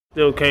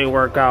Still can't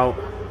work out.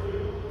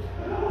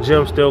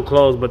 Gym still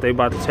closed, but they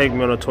about to take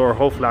me on a tour.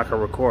 Hopefully I can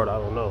record. I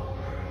don't know.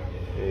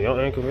 Yeah, y'all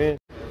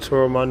inconvenient.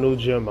 Tour of my new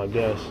gym, I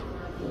guess.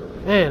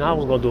 Man, I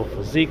was gonna do a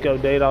physique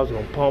update. I was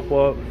gonna pump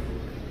up.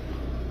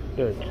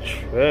 They're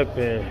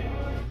tripping.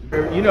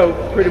 You know,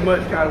 pretty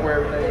much kind of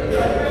where everything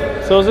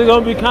is. So is it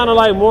gonna be kind of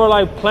like more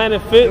like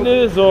Planet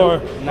Fitness or?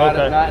 Not,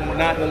 okay.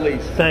 not in the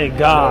least. Thank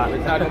God.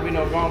 It's not gonna be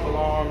no rumble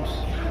arms.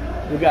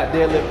 We got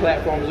deadlift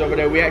platforms over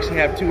there. We actually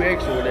have 2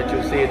 extra that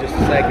you'll see in just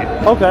a second.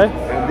 Okay.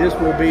 And this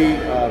will be,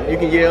 you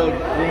can yell,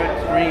 grunt,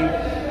 scream.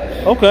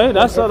 Okay,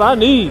 that's what I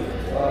need.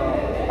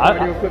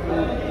 Cardio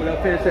equipment, when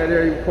I finish that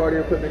area,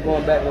 cardio equipment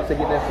going back once they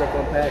get that stuff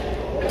unpacked.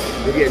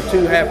 We're getting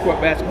 2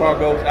 half-court basketball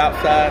goals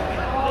outside.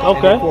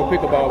 Okay. And 4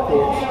 pickleball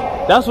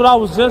courts. That's what I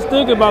was just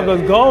thinking about,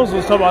 because Goals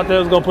was talking about they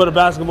was going to put a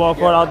basketball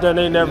court out there, and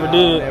they never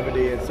did. Never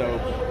did,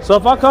 So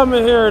if I come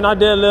in here and I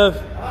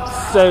deadlift,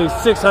 say,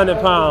 600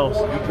 pounds.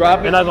 You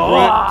drop it, and I go,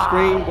 grunt,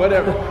 scream,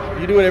 whatever.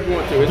 You do whatever you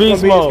want to.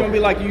 Beast mode. It's going to be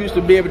like you used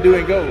to be able to do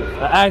in Goals.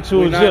 An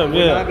actual gym,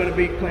 We're not going to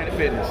be Planet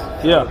Fitness.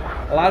 Yeah.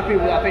 A lot of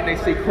people, I think they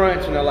see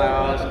Crunch and they're like,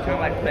 oh, it's kind of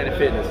like Planet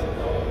Fitness.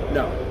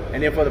 No.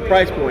 And then for the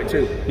price point,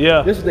 too.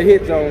 Yeah. This is the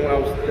hit zone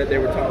that they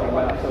were talking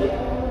about. So,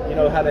 you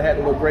know how they had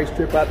the little gray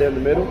strip out there in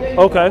the middle?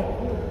 Okay.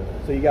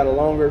 So you got a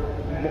longer,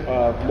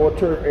 more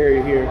turf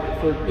area here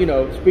for, you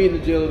know, speed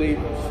and agility,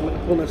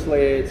 pulling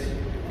sleds,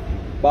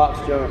 box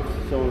jumps,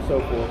 so on and so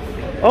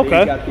forth. Okay. Then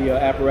you got the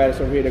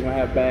apparatus over here. They're going to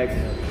have bags,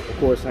 of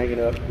course,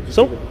 hanging up.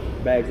 So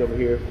bags over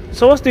here.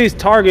 So what's these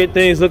target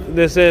things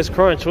that says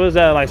Crunch? What is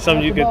that, like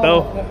something you can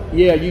throw?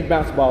 Yeah, you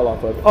bounce the ball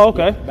off of it. Oh,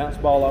 okay. Bounce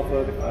the ball off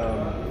of it.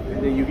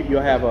 And then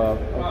you'll have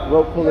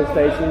rope pulling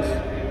stations.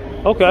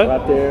 Okay.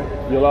 Right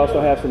there. You'll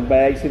also have some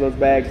bags. See those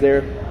bags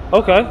there?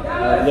 Okay.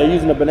 They're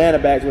using the banana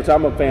bags, which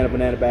I'm a fan of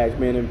banana bags,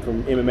 being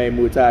from MMA and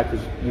Muay Thai,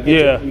 because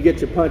you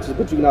get your punches,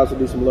 but you can also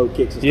do some low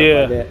kicks and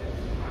stuff like that.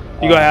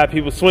 You're going to have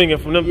people swinging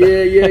from them.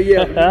 Yeah. You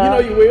know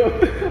you will.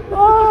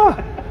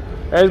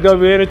 That's going to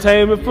be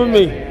entertainment for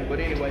me. Man. But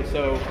anyway,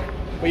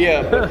 but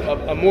yeah,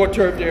 a more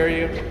turfed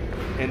area,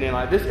 and then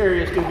like this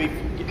area is still be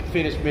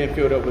finished being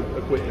filled up with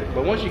equipment.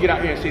 But once you get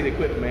out here and see the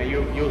equipment, man,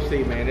 you'll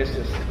see, man, it's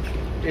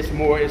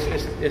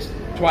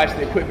twice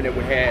the equipment that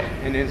we had,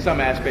 and in some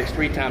aspects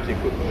 3 times the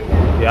equipment we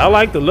had. Yeah, I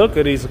like the look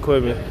of these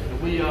equipment.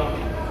 We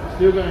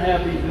still gonna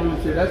have these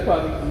moves here. That's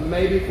probably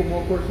maybe for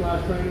more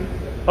personalized training.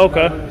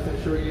 Okay. I'm not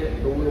 100% sure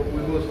yet, but we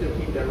will still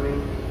keep that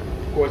room.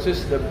 Of course, this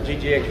is the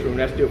GGX room.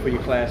 That's still for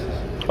your classes.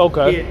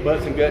 Okay. Hit,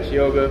 butts and guts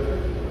yoga.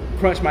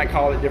 Crunch might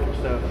call it different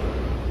stuff.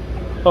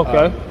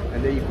 Okay.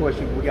 And then of course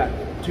we got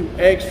 2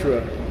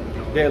 extra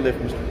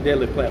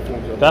deadlift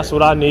platforms over That's there.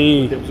 what I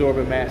need. The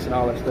absorbing mats and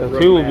all that stuff.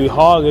 People be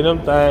hogging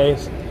them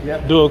things.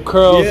 Yep. Doing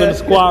curls in the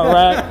squat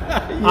rack.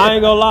 I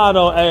ain't gonna lie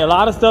though, hey, a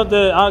lot of stuff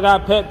that I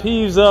got pet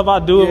peeves of, I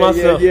do it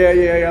myself.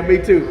 Yeah, me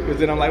too. Because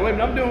then I'm like, wait a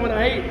minute, I'm doing what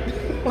I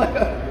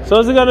hate. So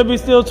is it gonna be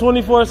still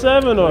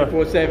 24/7 or?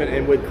 24/7,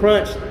 and with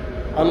Crunch,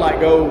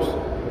 unlike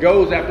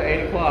Goals after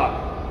 8 o'clock,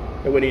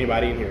 there wasn't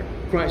anybody in here.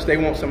 Crunch, they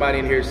want somebody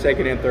in here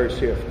 2nd and 3rd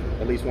shift,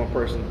 at least one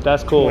person.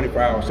 That's cool.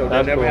 24 hours, so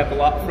they'll never have to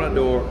lock the front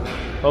door.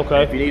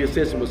 Okay. If you need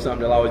assistance with something,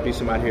 there'll always be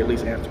somebody here at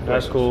least answer questions.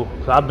 That's cool.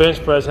 So I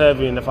bench press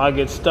heavy, and if I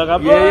get stuck, I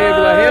be like,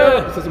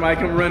 help! So somebody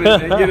come running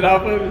and get it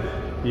off of me.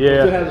 Yeah.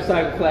 We still have a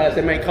cycle class.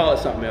 They may call it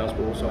something else,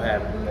 but we're so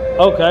happy.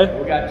 Okay.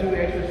 We got 2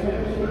 extra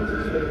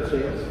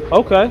machines.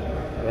 Okay.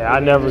 Yeah, I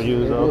never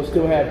use those. We'll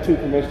still have 2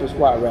 conventional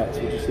squat racks,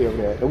 which you see over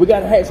there. And we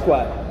got a hack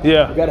squat.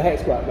 Yeah. We got a hack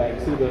squat back.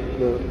 You see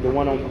the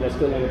one that's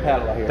still on the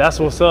paddle right here. That's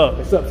what's up.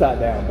 It's upside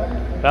down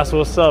back. That's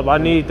what's up. I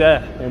need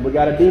that. And we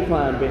got a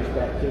decline bench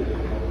back too.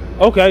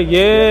 Okay,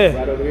 yeah.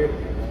 Right over here.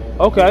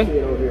 Okay. You see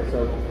it over here,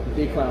 so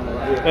decline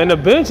right here. And the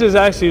benches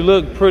actually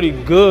look pretty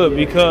good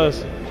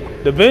because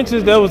the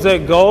benches that was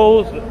at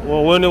Gold,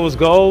 well, when it was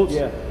Gold,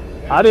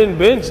 I didn't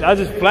bench. I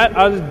just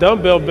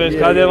dumbbell bench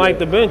because I didn't like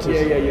the benches.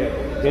 Yeah.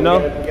 So you know?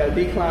 We got a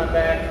decline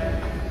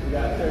back. We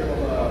got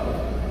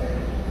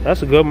several.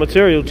 That's a good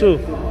material too.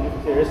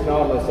 It's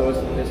gnarly, so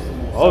it's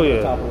oh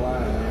yeah. Top of the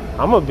line, man.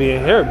 I'm gonna be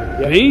in here,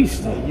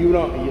 beast. You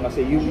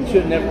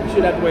shouldn't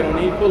have to wait on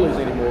any pulleys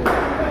anymore.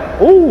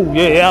 Ooh,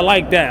 yeah, I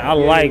like that. I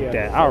like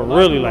that. I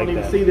really like that. I don't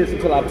even see this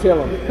until I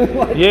tell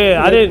them.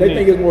 Yeah, I didn't. They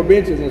think it's more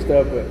benches and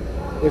stuff, but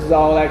this is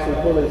all actually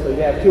pulleys. So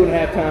you have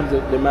 2.5 times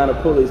the amount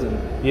of pulleys and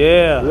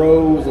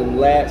rows and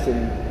lats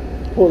and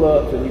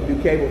pull-ups, and you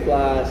do cable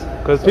flies.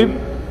 Because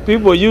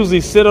people usually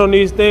sit on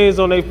these things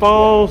on their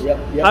phones. Yep.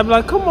 I'd be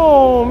like, come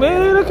on,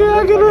 man, can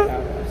I get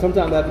it?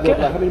 Sometimes I have to go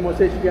like, how many more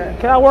sets you got?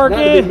 Can I work in?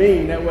 Not to be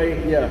mean, that way,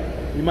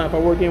 you mind if I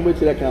work in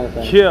with you, that kind of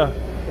thing. Yeah.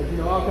 But you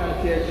know, all kind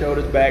of chest,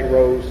 shoulders, back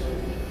rows.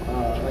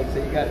 Like I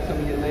said, you got some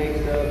of your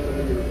leg stuff, some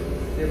of your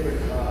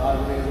different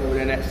odds and ends over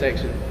there in that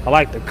section. I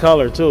like the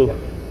color too. Yep.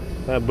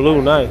 That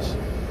blue, nice.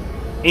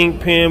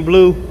 Ink pen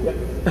blue. Yep.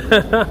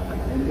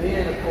 And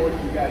then, of course,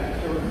 you got your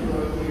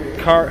shoulder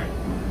here.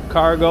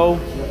 Cargo.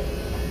 Yep.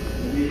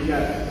 You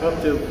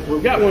got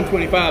we've got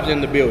 125s in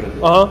the building.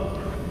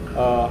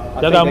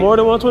 Y'all got more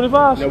than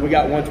 125s? No, we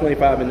got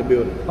 125 in the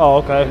building. Oh,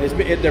 okay.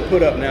 And they're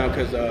put up now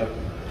because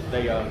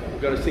we're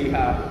going to see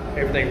how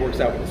everything works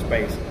out with the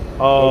space.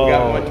 Oh. So we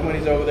got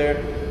 120s over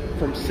there.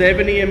 From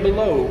 70 and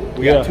below,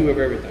 we got 2 of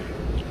everything.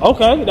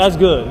 Okay, that's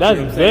good.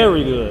 That's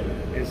very good.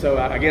 And so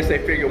I guess they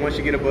figure once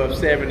you get above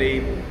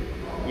 70,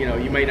 you know,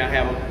 you may not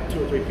have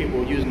 2 or 3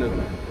 people using the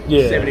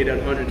 70 to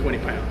 120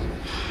 pounds.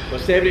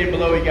 But 70 and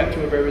below, you got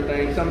 2 of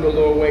everything. Some of the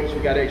lower weights,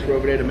 we got extra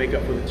over there to make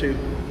up for the 2.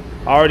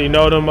 I already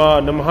know them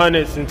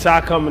hundreds and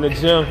Ty come in the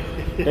gym.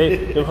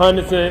 Them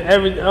hundreds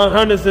and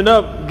hundreds and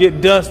up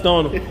get dust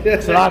on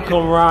them. So I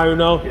come around, you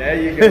know. Yeah,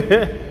 there you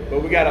go.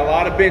 But we got a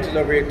lot of benches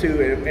over here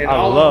too, and I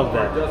all love of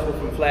them that. are adjustable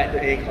from flat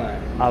to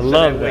incline. I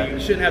love that. You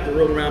shouldn't have to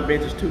roll around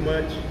benches too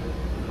much.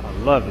 I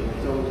love it.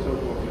 So on and so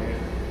forth,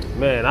 man.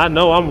 Man, I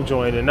know I'm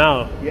enjoying it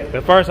now. Yeah.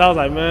 At first I was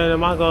like, man,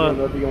 am I I don't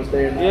know going? if you're gonna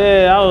stay or not.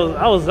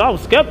 Yeah, I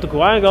was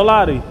skeptical. I ain't gonna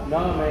lie to you.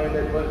 No,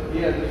 man. But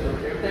yeah,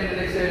 everything that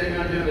they said they're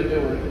gonna do, they're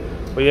doing.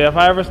 But yeah, if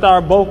I ever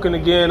start bulking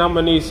again, I'm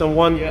gonna need some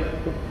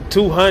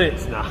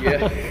 200s now.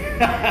 Yeah.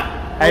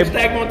 Hey,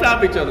 stack them on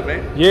top of each other,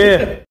 man.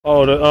 Yeah.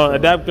 Oh, the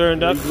adapter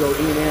and You adapter. go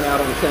in and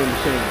out on the same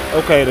machine.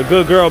 Okay, the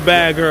good girl,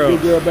 bad girl.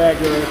 Good girl, bad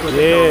girl. That's what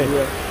they call it,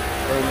 yeah.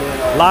 And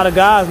then, A lot of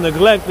guys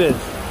neglect this,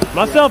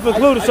 myself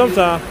included.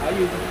 Sometimes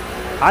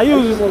I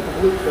use use it. it. For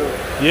glute though.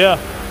 Yeah.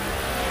 And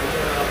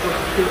then I put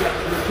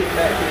some kick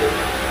back here.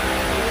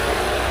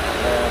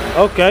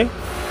 Okay.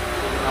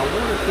 I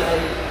want to say.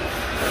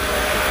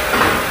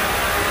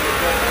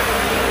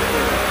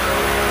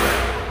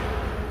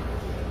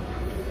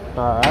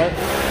 All right.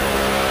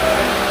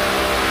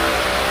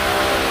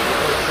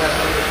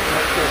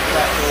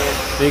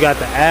 So you got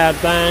the ab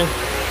thing.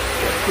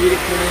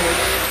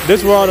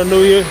 This where all the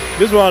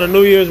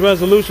New Year's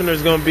resolution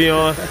is gonna be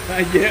on.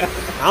 Yeah.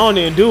 I don't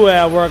even do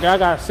ab work. I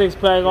got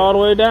 6-pack all the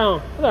way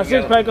down. I got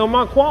 6-pack on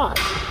my quad.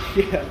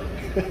 Yeah.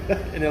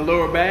 And then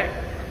lower back.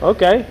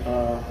 Okay.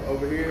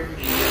 Over here.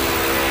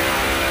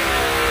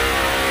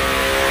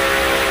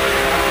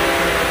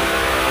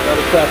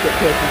 Another tricep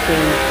test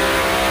machine.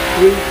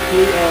 3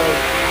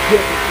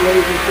 hip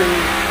raise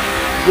machines.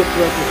 Hip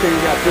thrust machine.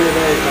 Got 3 of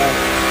those, man.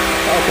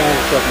 All kinds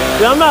of stuff, man.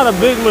 See, I'm not a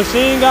big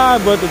machine guy,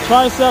 but the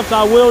triceps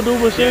I will do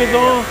machines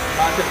on.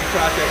 Bicep and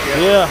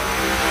tricep, Yeah.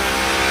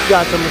 You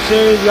got the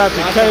machines, you got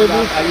the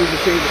cables. I use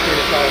machines to fit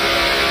it off.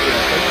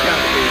 Yeah, those kind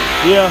of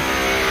things. Yeah.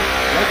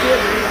 That's it,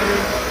 man.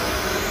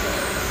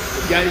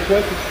 You got any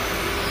questions?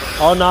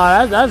 Oh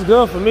no, that's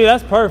good for me.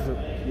 That's perfect.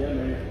 Yeah,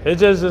 man. It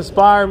just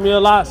inspired me a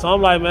lot. So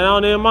I'm like, man, I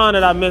don't even mind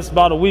that I missed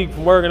about a week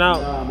from working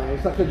out. Nah, man.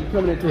 It's not because you're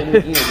coming into a new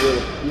gym, really.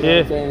 You know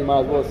what I'm saying? You might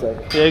as well say.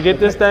 Yeah, get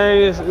this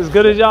thing as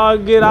good as y'all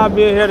get. I'll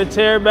be in here to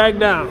tear it back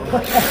down. That's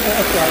right.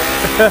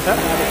 Now,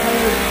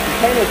 the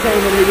painter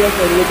came in here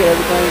yesterday to look at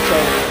everything,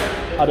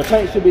 so the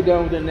paint should be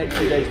done within the next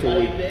 2 days to a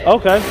week.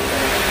 Okay.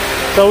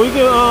 So we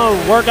can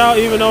work out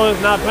even though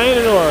it's not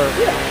painted, or?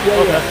 Yeah.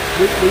 Okay.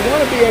 We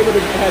want to be able to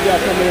have y'all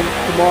come in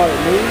tomorrow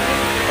at noon.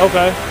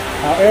 Okay.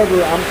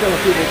 However, I'm selling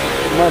people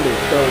Monday,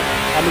 so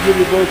I'm going to give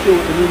you a brochure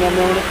with the new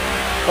number on it.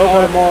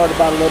 Call tomorrow at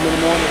about 11 in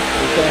the morning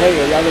and say, hey,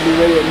 are y'all going to be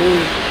ready at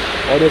noon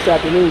or this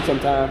afternoon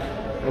sometime?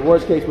 The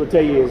worst case we'll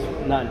tell you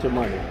is not until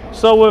Monday.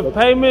 So with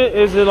payment,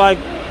 is it like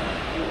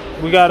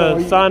we got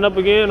to sign up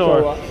again,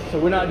 or? So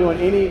we're not doing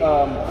any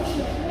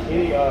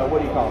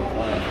what do you call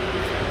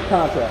it?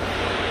 Contract.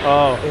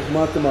 Oh. It's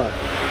month to month.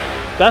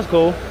 That's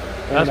cool.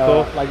 That's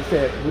cool. Like I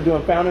said, we're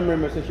doing founding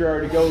member since you're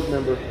already Gold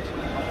member.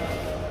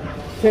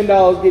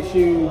 $10 gets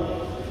you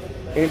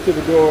into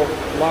the door,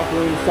 locker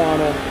room,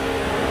 sauna,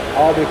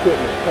 all the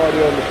equipment,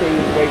 cardio,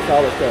 machines, weights,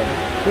 all that stuff.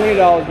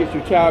 $20 gets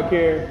you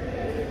childcare,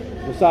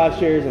 massage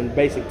chairs, and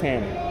basic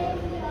tanning.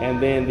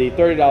 And then the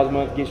 $30 a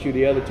month gets you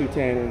the other 2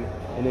 tanning,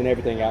 and then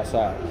everything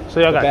outside.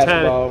 So y'all got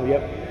basketball, tanning?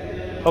 Yep.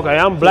 Okay,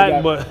 I'm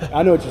black, but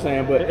I know what you're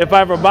saying, but if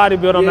I ever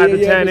bodybuild, I'm at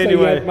the tan so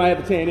anyway. You might have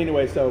to tan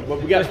anyway. So,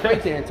 but we got spray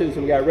tan too.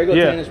 So we got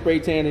regular tan and spray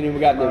tan, and then we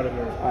got the. All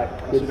right,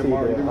 good to see you,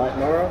 bro.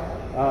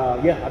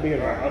 Tomorrow? Yeah, I'll be here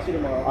tomorrow. I'll see you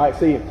tomorrow. All right,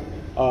 see you.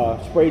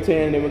 Spray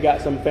tan, and then we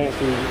got some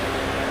fancy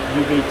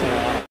UV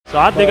tan. So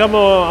I think I'm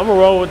gonna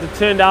roll with the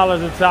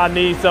 $10 until I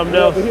need something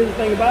else. But here's the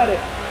thing about it.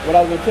 What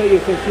I was gonna tell you,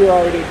 since you're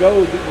already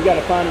Gold, we got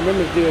to find a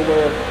members deal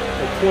where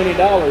at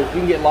 $20 you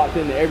can get locked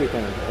into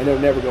everything, and it'll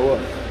never go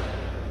up.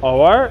 Oh,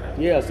 what?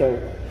 Yeah, so.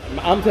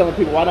 I'm telling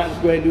people, why not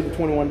just go ahead and do the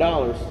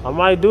 $21? I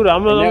might do that.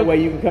 And that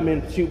way you can come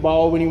in, shoot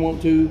ball when you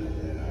want to,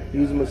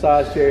 use a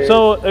massage chair.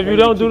 So if you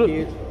don't do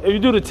if you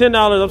do the $10,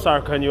 I'm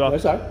sorry, cutting you off.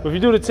 That's all right. If you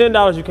do the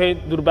 $10, you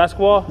can't do the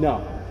basketball.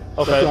 No.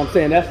 Okay. That's what I'm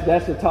saying.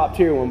 That's the top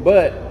tier one.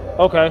 But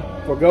okay,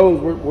 for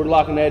Goals, we're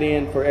locking that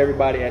in for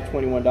everybody at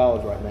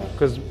 $21 right now.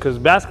 Because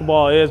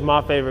basketball is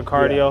my favorite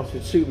cardio. Yeah. So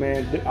shoot,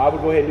 man, I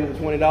would go ahead and do the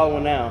 $20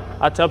 one now.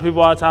 I tell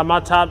people all the time, my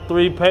top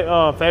 3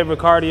 favorite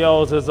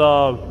cardios is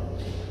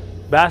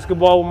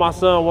basketball with my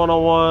son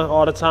one-on-one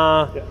all the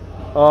time.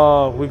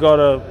 Yeah. We go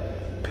to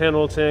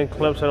Pendleton,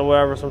 Clemson, or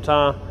wherever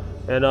sometime,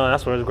 and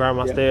that's where his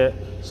grandma stayed.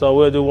 So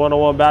we'll do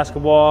one-on-one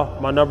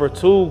basketball. My number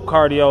 2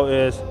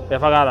 cardio is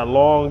if I got a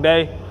long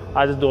day,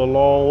 I just do a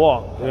long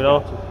walk, you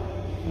know.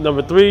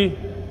 Number 3,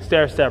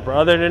 stair stepper.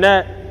 Other than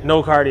that,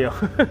 No cardio.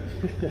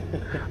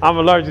 I'm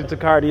allergic to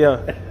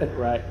cardio.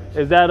 Right.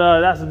 Is that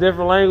that's a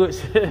different language?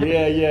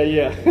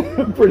 Yeah.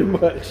 Pretty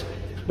much.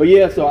 But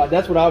yeah, so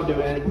that's what I would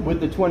do. And with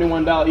the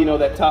 $21, you know,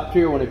 that top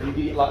tier one, if you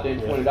get locked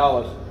in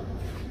 $20,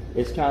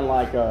 it's kind of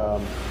like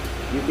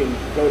you can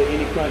go to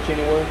any crunch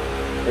anywhere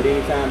at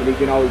any time, and you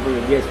can always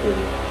bring a guest with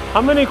you.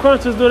 How many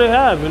crunches do they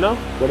have, you know?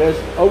 Well, there's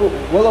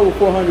well over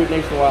 400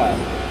 nationwide.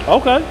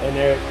 Okay. And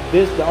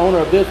the owner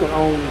of this one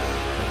owns,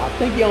 I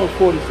think he owns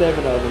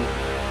 47 of them,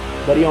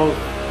 but he owns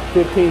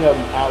 15 of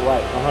them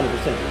outright,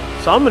 100%.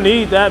 So I'm gonna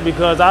need that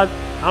because I'm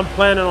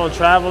planning on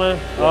traveling.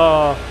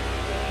 Yeah.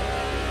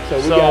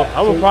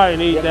 I would probably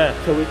need that.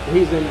 So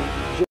he's in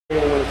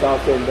Georgia when it's all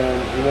said and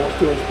done. He wants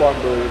to in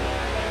Spartanburg,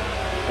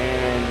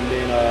 and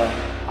then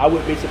I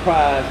wouldn't be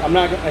surprised.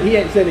 He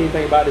hadn't said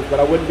anything about this, but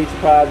I wouldn't be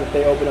surprised if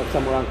they open up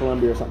somewhere around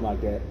Columbia or something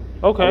like that.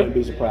 Okay. I wouldn't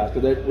be surprised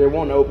because they're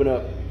wanting to open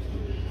up.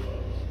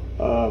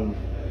 I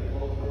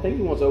think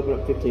he wants to open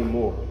up 15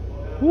 more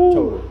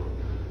total,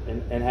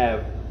 and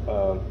have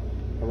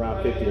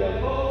around 50 of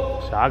them.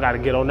 So I got to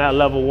get on that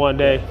level one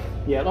day.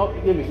 Yeah,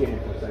 give me him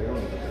for a second.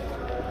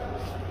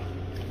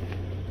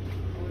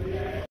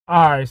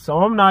 All right, so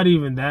I'm not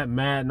even that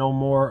mad no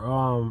more.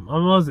 I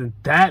wasn't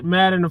that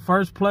mad in the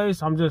first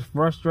place. I'm just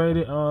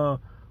frustrated. For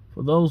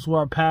those who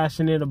are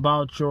passionate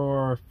about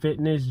your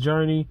fitness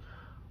journey,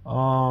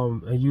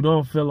 and you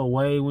don't feel a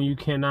way when you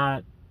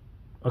cannot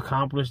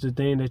accomplish the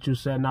thing that you're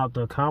setting out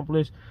to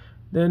accomplish,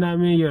 then that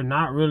means you're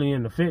not really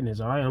into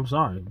fitness. All right, I'm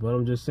sorry, but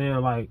I'm just saying,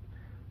 like,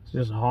 it's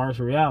just a harsh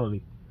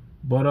reality.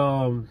 But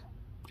I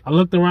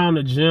looked around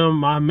the gym.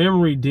 My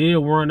memory did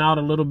run out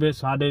a little bit,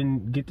 so I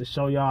didn't get to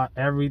show y'all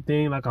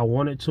everything like I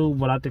wanted to,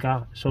 but I think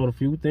I showed a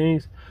few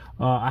things.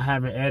 I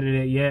haven't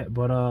edited it yet,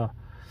 but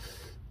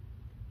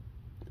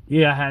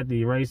yeah, I had to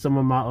erase some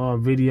of my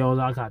videos.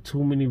 I got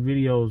too many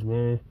videos,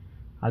 man.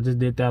 I just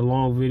did that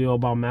long video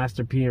about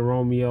Master P and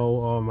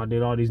Romeo. I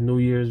did all these New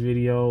Year's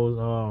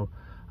videos.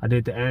 I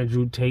did the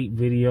Andrew Tate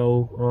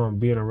video,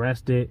 being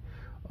arrested.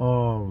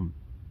 And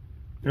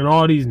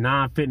all these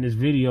non-fitness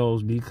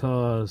videos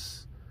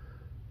because,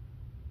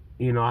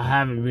 you know, I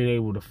haven't been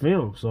able to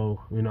film.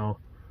 So, you know,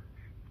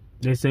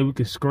 they say we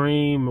could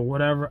scream or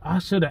whatever. I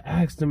should have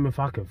asked them if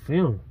I could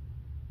film.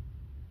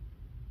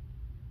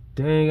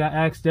 Dang,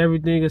 I asked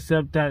everything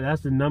except that.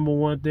 That's the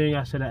 #1 thing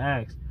I should have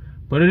asked.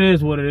 But it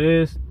is what it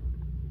is.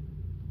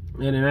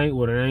 And it ain't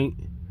what it ain't.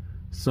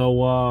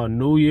 So,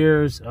 New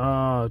Year's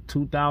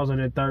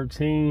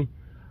 2013.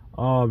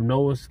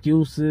 No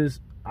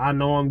excuses. I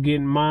know I'm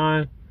getting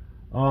mine.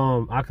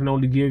 I can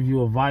only give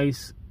you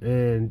advice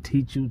and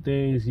teach you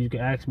things. You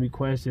can ask me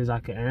questions. I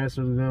can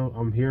answer them.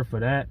 I'm here for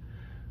that.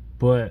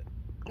 But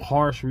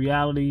harsh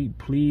reality,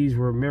 please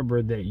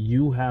remember that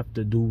you have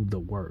to do the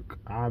work.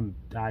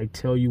 I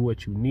tell you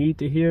what you need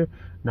to hear,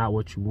 not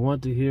what you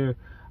want to hear.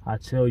 I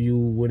tell you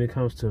when it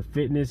comes to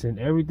fitness and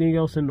everything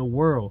else in the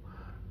world,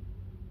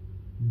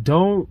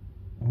 don't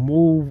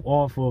move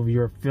off of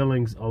your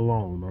feelings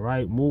alone, all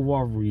right? Move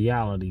off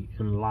reality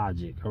and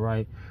logic, all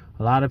right?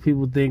 A lot of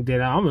people think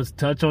that, I'm going to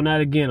touch on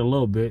that again a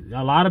little bit.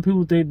 A lot of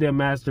people think that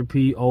Master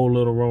P owe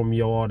Little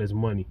Romeo all this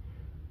money.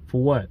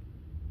 For what?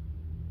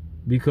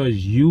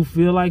 Because you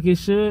feel like it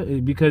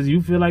should? Because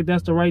you feel like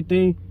that's the right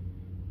thing?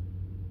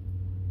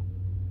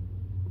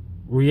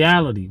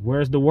 Reality,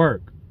 where's the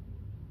work?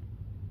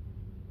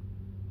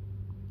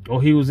 Oh,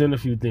 he was in a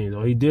few things.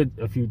 Oh, he did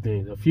a few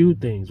things. A few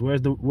things.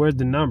 Where's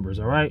the numbers,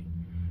 all right?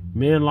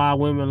 Men lie,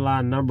 women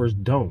lie, numbers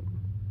don't.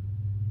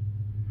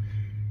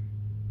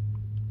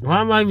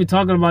 Why am I even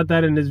talking about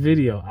that in this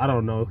video? I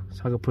don't know.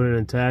 So I can put it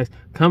in tags.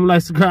 Comment,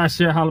 like, subscribe,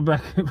 share, holla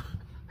back.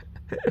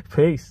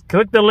 Peace.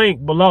 Click the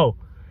link below.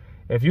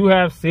 If you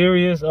have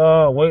serious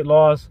weight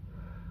loss,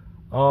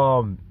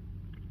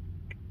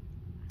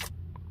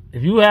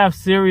 if you have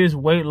serious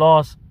weight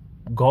loss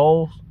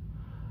goals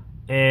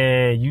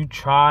and you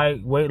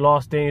tried weight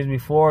loss things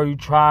before, you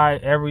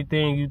tried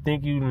everything you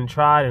think you done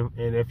tried,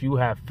 and if you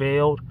have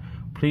failed,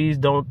 please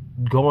don't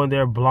go in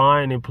there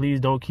blind, and please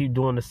don't keep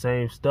doing the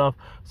same stuff.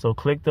 So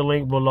click the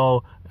link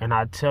below and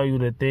I tell you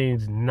the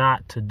things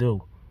not to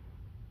do.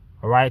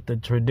 All right, the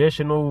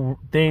traditional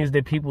things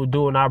that people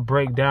do, and I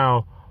break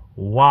down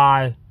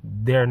why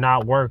they're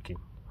not working.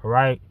 All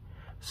right,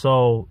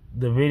 so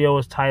the video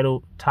is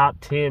titled Top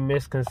 10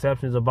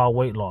 Misconceptions About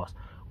Weight Loss.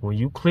 When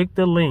you click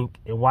the link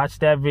and watch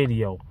that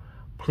video,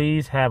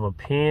 please have a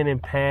pen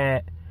and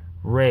pad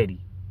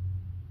ready.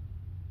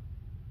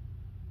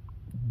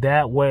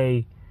 That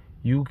way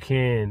you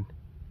can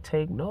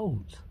take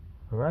notes,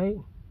 all right?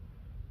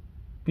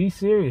 Be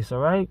serious, all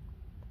right?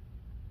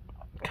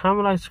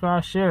 Comment, like,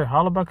 subscribe, share.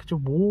 Holla back at your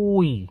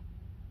boy.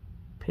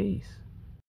 Peace.